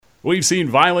We've seen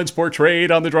violence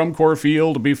portrayed on the drum corps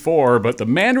field before, but the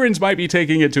Mandarins might be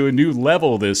taking it to a new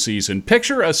level this season.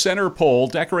 Picture a center pole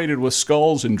decorated with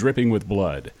skulls and dripping with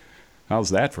blood. How's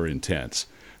that for intense?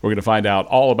 We're going to find out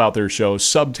all about their show,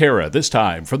 Subterra, this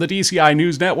time from the DCI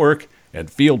News Network and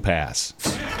Field Pass.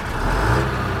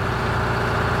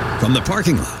 From the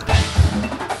parking lot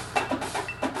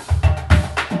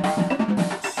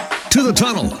to the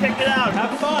tunnel. Check it out.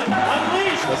 Have fun.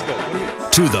 Unleash. Let's go.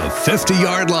 To the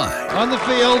 50-yard line. On the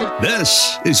field.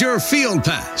 This is your Field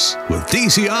Pass with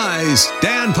DCI's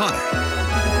Dan Potter.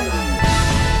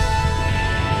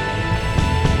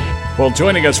 Well,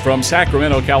 joining us from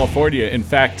Sacramento, California, in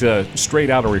fact, straight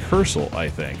out of rehearsal, I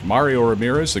think, Mario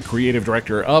Ramirez, the creative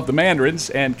director of the Mandarins,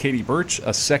 and Katie Birch,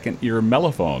 a second-year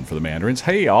mellophone for the Mandarins.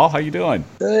 Hey, y'all. How you doing?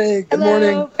 Hey, good Hello.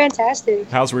 morning. Fantastic.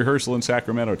 How's rehearsal in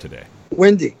Sacramento today?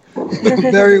 Windy.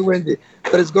 Very windy,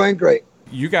 but it's going great.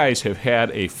 You guys have had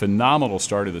a phenomenal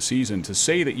start of the season. To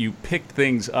say that you picked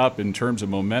things up in terms of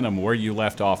momentum where you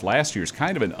left off last year is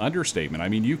kind of an understatement. I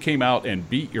mean, you came out and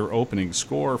beat your opening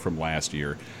score from last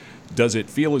year. Does it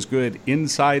feel as good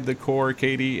inside the core,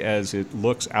 Katie, as it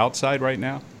looks outside right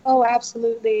now? Oh,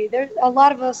 absolutely. A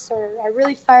lot of us are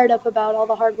really fired up about all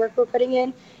the hard work we're putting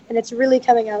in, and it's really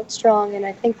coming out strong. And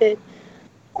I think that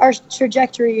our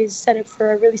trajectory is set up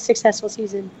for a really successful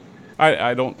season.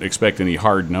 I don't expect any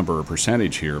hard number or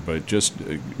percentage here, but just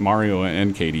Mario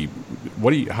and Katie,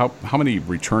 how many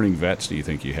returning vets do you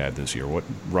think you had this year? What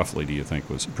roughly do you think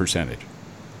was percentage?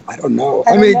 I don't know.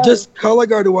 I don't know. Just color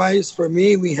guard wise, for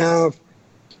me, we have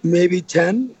maybe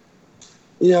 10,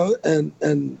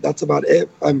 and that's about it.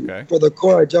 Okay. For the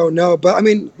core, I don't know. But,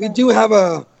 we do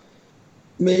have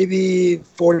maybe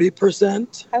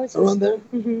 40% I would say around there.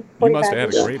 Mm-hmm. You must have had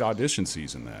a 45%. great audition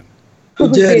season then. We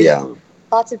did, yeah.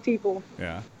 Lots of people.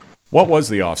 Yeah. What was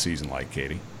the off season like,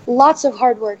 Katie? Lots of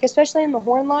hard work, especially in the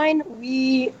horn line.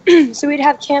 We'd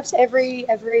have camps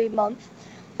every month,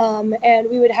 and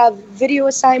we would have video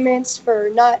assignments for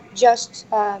not just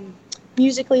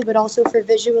musically, but also for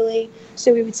visually.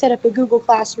 So we would set up a Google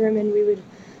Classroom, and we would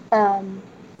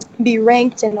be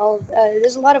ranked, and all.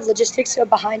 There's a lot of logistics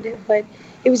behind it, but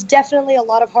it was definitely a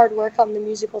lot of hard work on the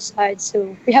musical side.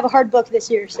 So we have a hard book this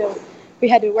year, so we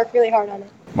had to work really hard on it.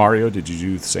 Mario, did you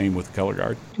do the same with color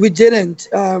guard? We didn't.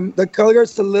 The color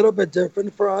guard's a little bit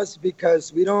different for us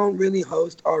because we don't really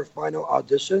host our final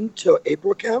audition till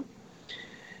April camp.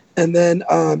 And then,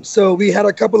 so we had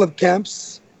a couple of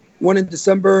camps, one in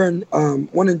December and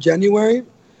one in January.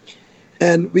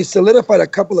 And we solidified a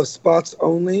couple of spots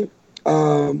only.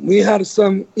 We had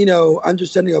some,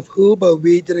 understanding of who, but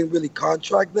we didn't really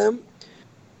contract them.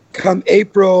 Come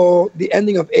April, the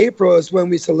ending of April is when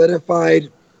we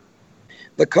solidified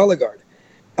the color guard.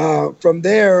 From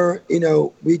there,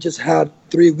 we just had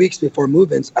 3 weeks before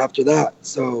move-ins after that.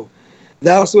 So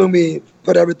that's when we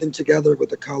put everything together with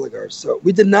the color guard. So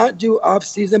we did not do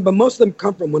off-season, but most of them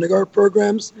come from winter guard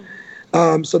programs.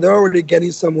 So they're already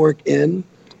getting some work in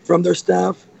from their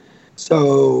staff.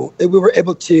 So we were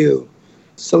able to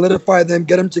solidify them,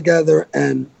 get them together,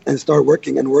 and start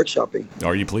working and workshopping.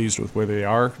 Are you pleased with where they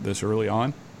are this early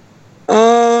on?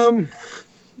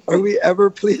 Are we ever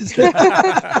pleased?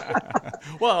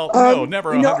 Well, no,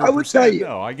 never 100%. I would tell you.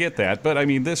 No, I get that. But,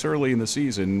 this early in the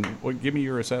season, give me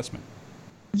your assessment.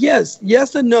 Yes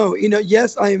and no.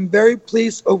 Yes, I am very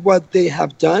pleased of what they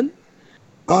have done.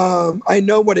 I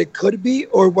know what it could be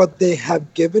or what they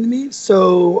have given me.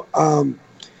 So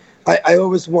I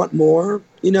always want more,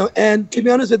 And to be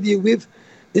honest with you,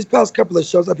 these past couple of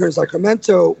shows up here in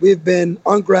Sacramento, we've been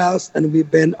on grass and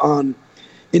we've been on,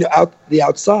 the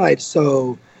outside.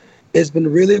 So it's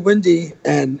been really windy,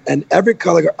 and every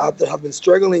color guard out there have been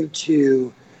struggling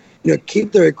to,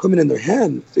 keep their equipment in their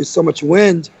hand. There's so much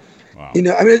wind. Wow.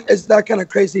 It's that kind of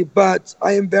crazy, but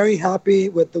I am very happy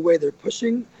with the way they're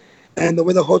pushing and the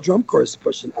way the whole drum corps is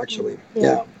pushing, actually.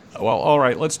 Yeah. Well, all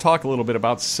right, let's talk a little bit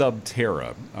about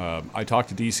Subterra. I talked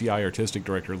to DCI Artistic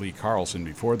Director Lee Carlson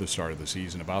before the start of the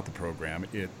season about the program.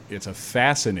 It's a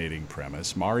fascinating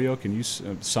premise. Mario, can you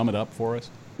sum it up for us?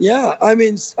 Yeah,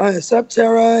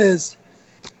 Subterra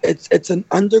it's an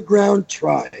underground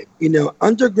tribe.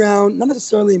 Underground, not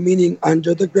necessarily meaning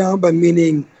under the ground, but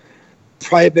meaning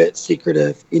private,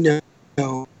 secretive,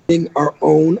 being our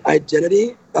own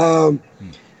identity.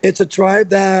 It's a tribe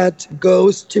that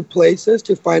goes to places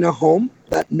to find a home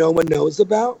that no one knows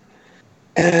about.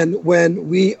 And when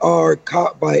we are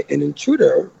caught by an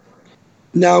intruder,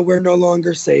 now we're no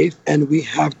longer safe, and we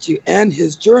have to end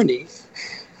his journey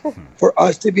for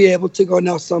us to be able to go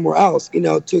now somewhere else,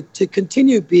 to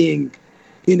continue being,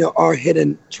 our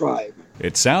hidden tribe.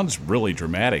 It sounds really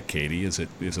dramatic, Katie. Is it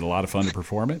a lot of fun to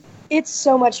perform it? It's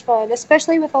so much fun,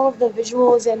 especially with all of the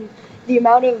visuals and the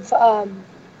amount of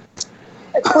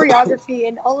choreography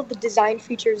and all of the design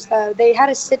features. They had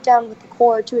to sit down with the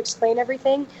core to explain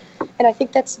everything, and I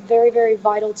think that's very, very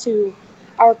vital to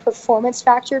our performance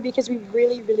factor, because we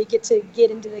really, really get to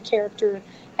get into the character.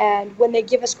 And when they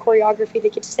give us choreography, they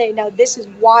get to say, now this is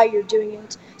why you're doing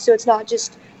it. So it's not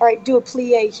just, all right, do a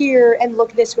plie here and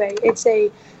look this way. It's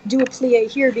a do a plie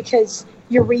here because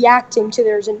you're reacting to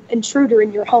there's an intruder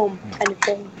in your home kind of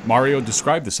thing. Mario,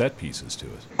 describe the set pieces to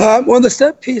us. Well, the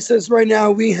set pieces right now,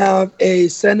 we have a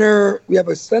center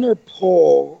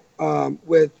pole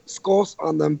with skulls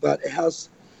on them, but it has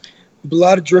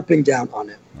blood dripping down on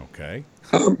it. Okay.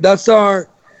 That's our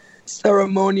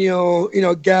ceremonial,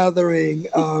 gathering,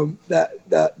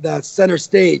 that center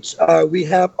stage. We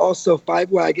have also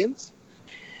 5 wagons,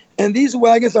 and these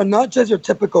wagons are not just your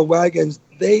typical wagons.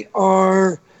 They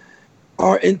are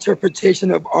our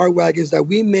interpretation of our wagons that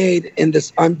we made in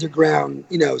this underground,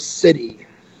 city.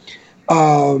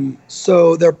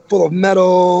 So they're full of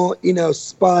metal,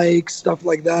 spikes, stuff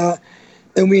like that.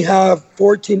 And we have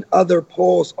 14 other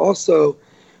poles also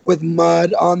with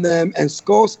mud on them and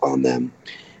skulls on them,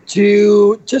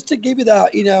 to give you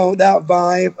that, that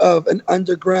vibe of an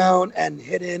underground and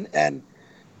hidden and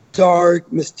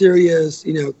dark, mysterious,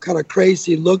 kind of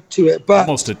crazy look to it. But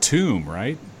almost a tomb,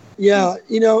 right? Yeah,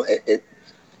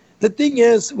 the thing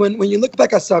is, when you look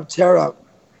back at Subterra,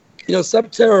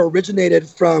 Subterra originated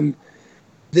from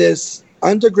this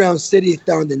underground city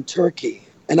found in Turkey.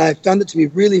 And I found it to be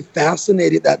really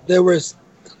fascinating that there was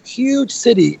a huge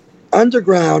city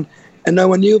underground and no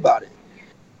one knew about it.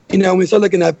 When we start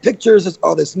looking at pictures, there's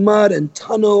all this mud and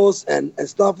tunnels and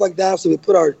stuff like that. So we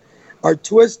put our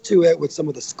twist to it with some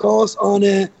of the skulls on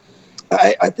it.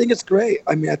 I think it's great.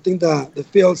 I mean, I think the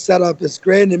field setup is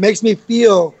great, and it makes me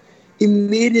feel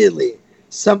immediately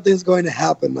something's going to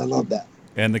happen. I love that.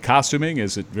 And the costuming,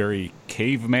 is it very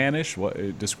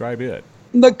cavemanish? Describe it.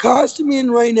 The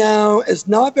costuming right now is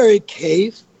not very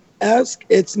cave-esque.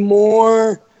 It's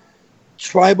more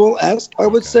tribal-esque, I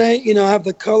would say. I have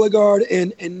the color guard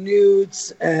in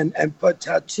nudes and put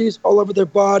tattoos all over their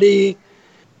body,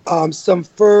 some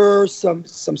fur, some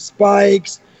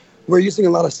spikes. We're using a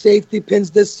lot of safety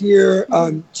pins this year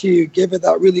to give it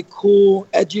that really cool,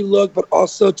 edgy look, but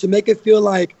also to make it feel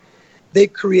like they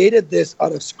created this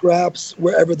out of scraps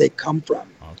wherever they come from.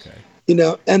 Okay.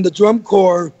 And the drum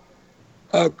corps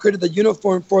created the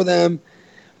uniform for them,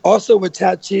 also with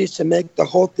tattoos to make the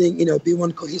whole thing, be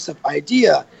one cohesive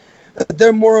idea.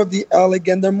 They're more of the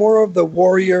elegant, they're more of the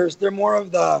warriors, they're more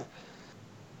of the,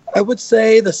 I would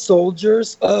say, the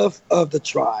soldiers of the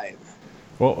tribe.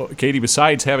 Well, Katie,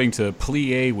 besides having to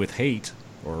plie with hate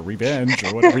or revenge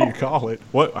or whatever you call it,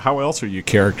 how else are you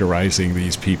characterizing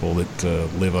these people that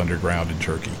live underground in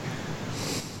Turkey?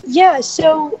 Yeah,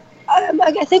 so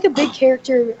I think a big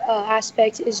character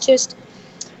aspect is just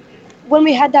when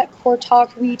we had that core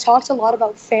talk, we talked a lot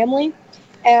about family.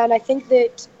 And I think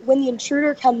that when the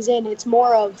intruder comes in, it's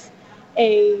more of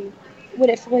when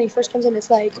he first comes in, it's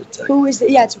like,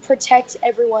 to protect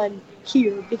everyone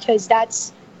here, because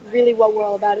that's really what we're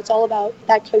all about. It's all about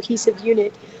that cohesive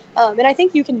unit. And I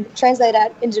think you can translate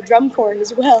that into drum corps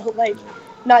as well, like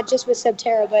not just with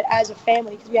Subterra, but as a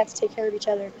family, because we have to take care of each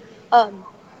other.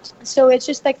 So it's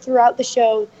just like throughout the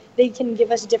show, they can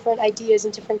give us different ideas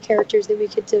and different characters that we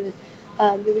get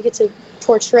to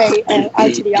portray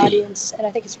out to the audience. And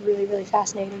I think it's really, really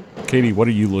fascinating. Katie, what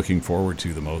are you looking forward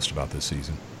to the most about this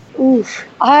season? Oof.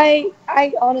 I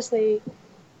honestly,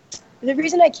 the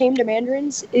reason I came to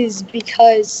Mandarins is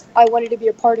because I wanted to be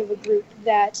a part of a group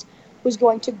that was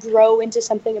going to grow into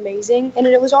something amazing. And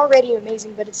it was already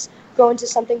amazing, but it's going to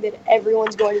something that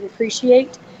everyone's going to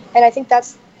appreciate. And I think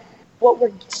that's what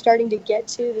we're starting to get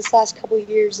to this last couple of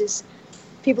years, is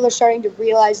people are starting to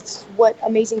realize what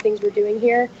amazing things we're doing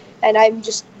here. And I'm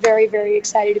just very, very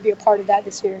excited to be a part of that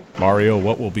this year. Mario,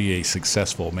 what will be a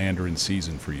successful Mandarin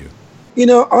season for you?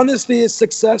 Honestly, it's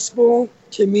successful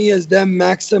to me is them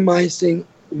maximizing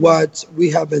what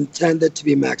we have intended to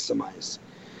be maximized.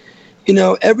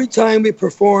 Every time we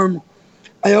perform,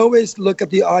 I always look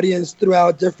at the audience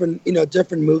throughout different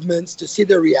movements to see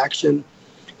their reaction.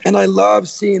 And I love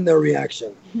seeing their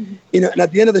reaction. And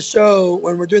at the end of the show,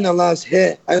 when we're doing the last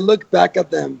hit, I look back at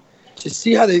them to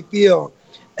see how they feel.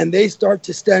 And they start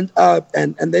to stand up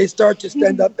and they start to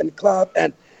stand up and clap.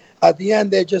 And at the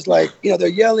end, they're just like, they're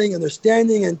yelling and they're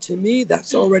standing. And to me,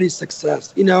 that's already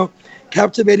success,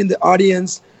 captivating the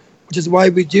audience, which is why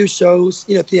we do shows,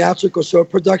 theatrical show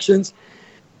productions.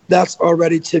 That's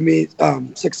already, to me,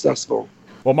 successful.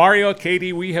 Well, Mario,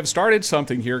 Katie, we have started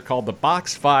something here called the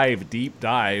Box 5 Deep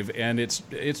Dive, and it's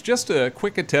just a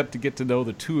quick attempt to get to know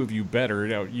the two of you better.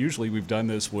 Now, usually we've done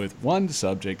this with one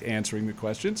subject answering the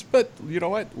questions, but you know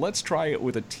what? Let's try it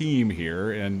with a team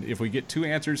here, and if we get two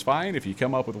answers, fine. If you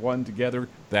come up with one together,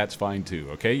 that's fine too.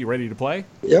 Okay, you ready to play?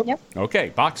 Yep. Okay,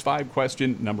 Box 5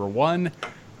 question number 1.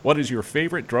 What is your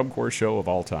favorite drum corps show of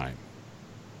all time?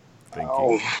 Thank you.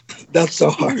 Oh, that's so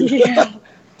hard. Yeah.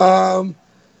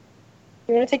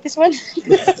 You want to take this one?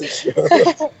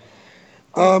 Sure.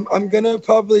 I'm gonna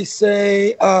probably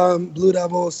say Blue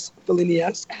Devils,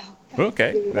 Fellini-esque.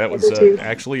 Okay, that was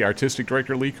actually Artistic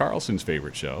Director Lee Carlson's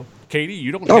favorite show. Katie,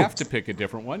 you don't have to pick a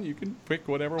different one. You can pick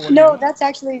whatever one. No, you want.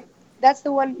 that's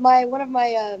the one. One of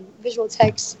my visual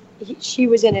techs, she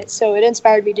was in it, so it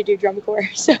inspired me to do drum corps.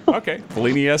 So Okay,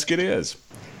 Fellini-esque it is.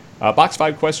 Box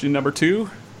 5 question number 2,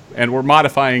 and we're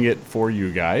modifying it for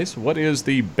you guys. What is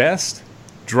the best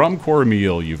drum corps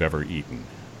meal you've ever eaten?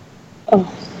 oh,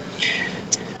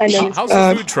 I know. How's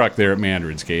the food truck there at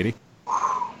Mandarin's, Katie?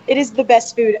 It is the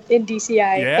best food in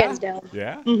DCI, Yeah? hands down.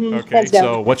 Yeah? Mhm, Okay, hands down.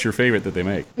 so what's your favorite that they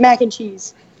make? Mac and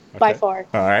cheese, by Okay. far.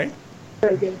 All right.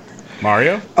 Very good.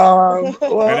 Mario? Well,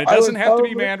 And it I doesn't would have to be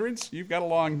probably- Mandarin's. You've got a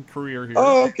long career here.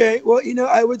 Oh, okay. Well,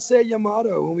 I would say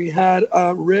Yamato when we had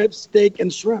ribs, steak,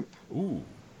 and shrimp. Ooh,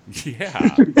 yeah.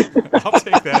 I'll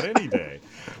take that any day.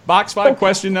 Box 5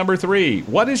 question number 3.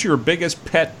 What is your biggest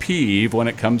pet peeve when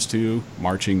it comes to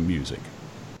marching music?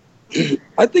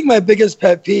 I think my biggest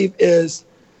pet peeve is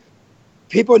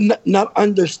people not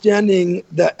understanding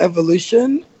the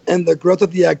evolution and the growth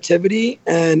of the activity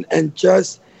and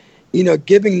just,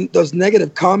 giving those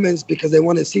negative comments because they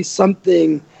want to see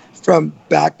something from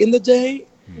back in the day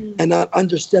and not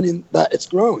understanding that it's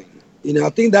growing. I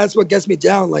think that's what gets me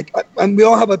down. Like, we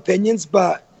all have opinions,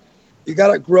 but you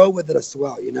got to grow with it as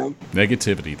well,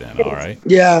 Negativity then, all right.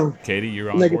 Yeah. Katie,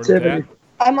 you're on board with that? Negativity.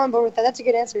 I'm on board with that. That's a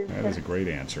good answer. That is a great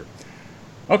answer.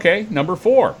 Okay, number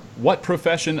 4. What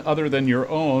profession other than your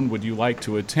own would you like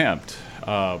to attempt?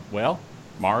 Well,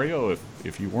 Mario,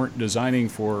 if you weren't designing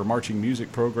for marching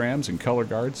music programs and color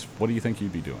guards, what do you think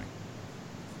you'd be doing?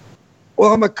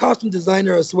 Well, I'm a costume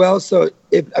designer as well. So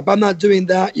if I'm not doing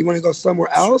that, you want to go somewhere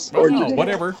else? Or Or no,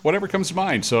 whatever comes to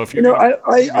mind. So if you're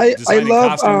I designing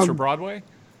love costumes for Broadway?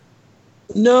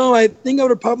 No, I think I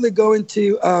would probably go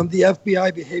into the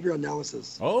FBI behavioral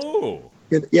analysis. Oh,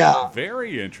 Yeah.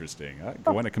 very interesting.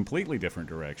 Go in a completely different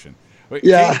direction. Wait,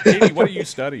 Yeah. Katie, what are you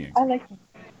studying? I like that.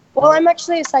 Well, I'm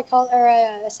actually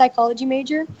a psychology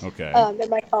major Okay. at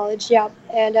my college, yeah.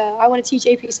 And I want to teach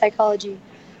AP psychology.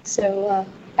 So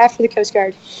after the Coast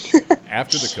Guard.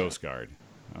 After the Coast Guard.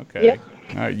 Okay.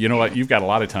 Yep. You know what? You've got a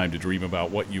lot of time to dream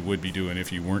about what you would be doing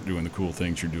if you weren't doing the cool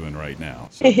things you're doing right now.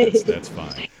 So that's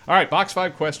fine. All right, Box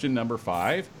 5 question number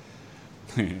 5.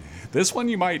 This one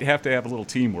you might have to have a little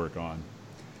teamwork on.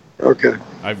 Okay.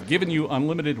 I've given you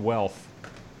unlimited wealth,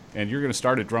 and you're going to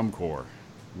start a drum corps.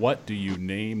 What do you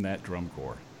name that drum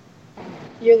corps?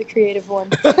 You're the creative one.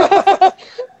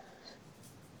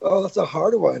 Oh, that's a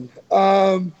hard one.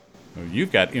 Well,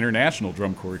 you've got international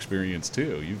drum corps experience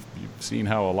too. You've seen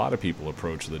how a lot of people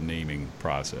approach the naming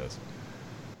process.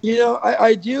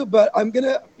 I do, but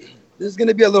this is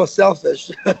gonna be a little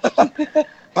selfish.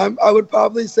 I would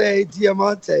probably say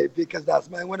Diamante because that's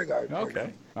my winter guard.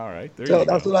 Okay. All right. There So you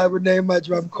that's go. what I would name my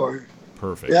drum corps.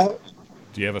 Perfect. Yeah.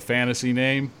 Do you have a fantasy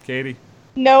name, Katie?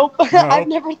 Nope. No? I've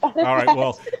never thought of All right. that.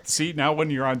 Well, see, now when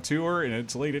you're on tour and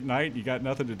it's late at night, you got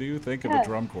nothing to do, think of a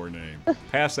drum corps name.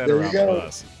 Pass that There you around go. to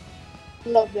us.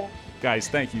 Love that. Guys,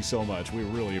 thank you so much. We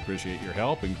really appreciate your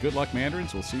help, and good luck,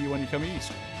 Mandarins. We'll see you when you come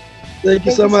east. Thank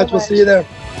you so much. We'll see you there.